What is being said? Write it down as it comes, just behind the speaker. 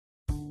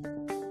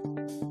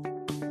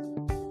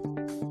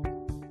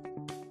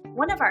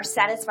One of our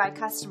satisfied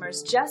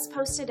customers just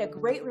posted a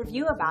great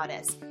review about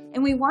us,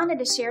 and we wanted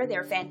to share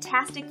their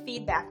fantastic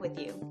feedback with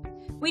you.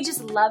 We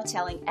just love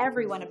telling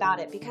everyone about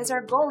it because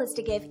our goal is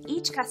to give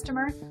each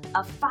customer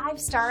a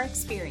 5-star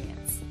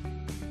experience.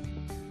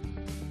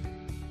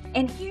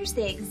 And here's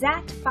the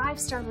exact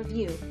 5-star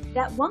review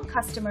that one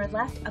customer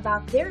left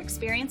about their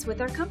experience with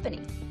our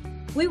company.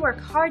 We work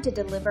hard to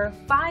deliver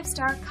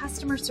 5-star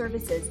customer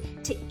services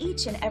to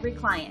each and every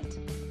client.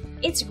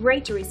 It's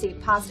great to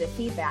receive positive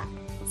feedback,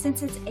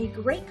 since it's a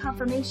great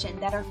confirmation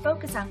that our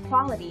focus on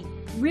quality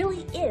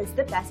really is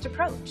the best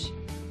approach.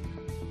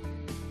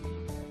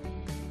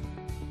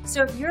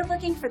 So if you're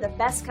looking for the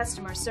best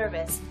customer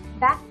service,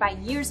 backed by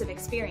years of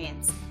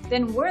experience,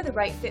 then we're the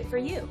right fit for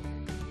you.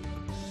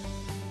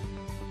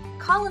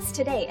 Call us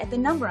today at the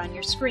number on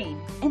your screen,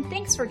 and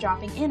thanks for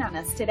dropping in on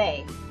us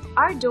today.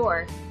 Our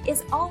door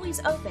is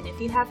always open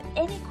if you have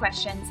any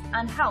questions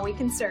on how we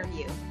can serve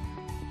you.